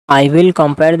I will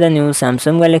compare the new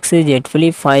Samsung Galaxy Z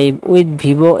Flip 5 with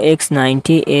Vivo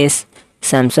X90s.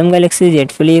 Samsung Galaxy Z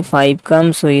Flip 5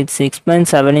 comes with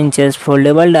 6.7 inches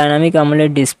foldable dynamic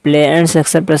AMOLED display and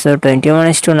success ratio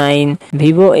 21:9.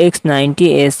 Vivo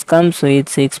X90s comes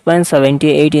with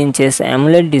 6.78 inches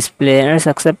AMOLED display and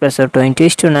success ratio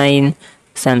 20:9.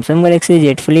 Samsung Galaxy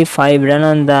Z Flip 5 run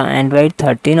on the Android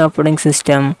 13 operating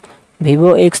system.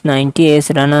 Vivo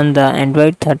X90s run on the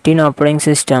Android 13 operating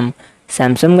system.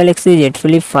 Samsung Galaxy Z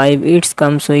Flip 5 it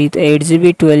comes with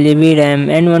 8GB, 12GB RAM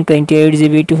and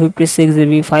 128GB,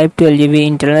 256GB, 512GB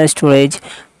internal storage,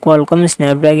 Qualcomm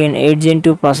Snapdragon 8 Gen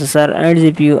 2 processor and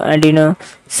GPU Adreno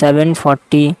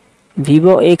 740.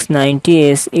 Vivo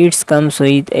X90s it comes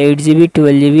with 8GB,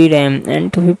 12GB RAM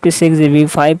and 256GB,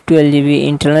 512GB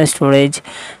internal storage,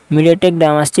 MediaTek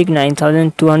Dimensity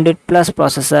 9200 Plus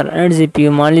processor and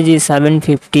GPU Mali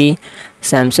G750.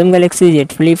 Samsung Galaxy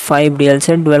Z Flip 5 real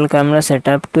set dual camera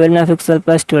setup 12 MP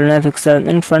plus 12 MP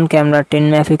and front camera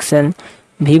 10 MP.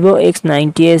 Vivo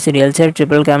X90s real set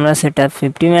triple camera setup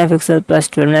 50 MP plus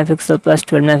 12 MP plus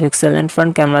 12 MP and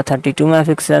front camera 32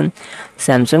 MP.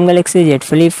 Samsung Galaxy Z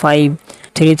Flip 5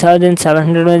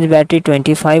 3700 mAh battery,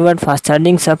 25W fast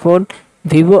charging support.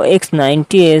 Vivo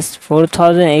X90s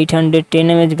 4810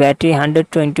 mAh battery,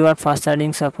 120W fast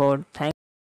charging support.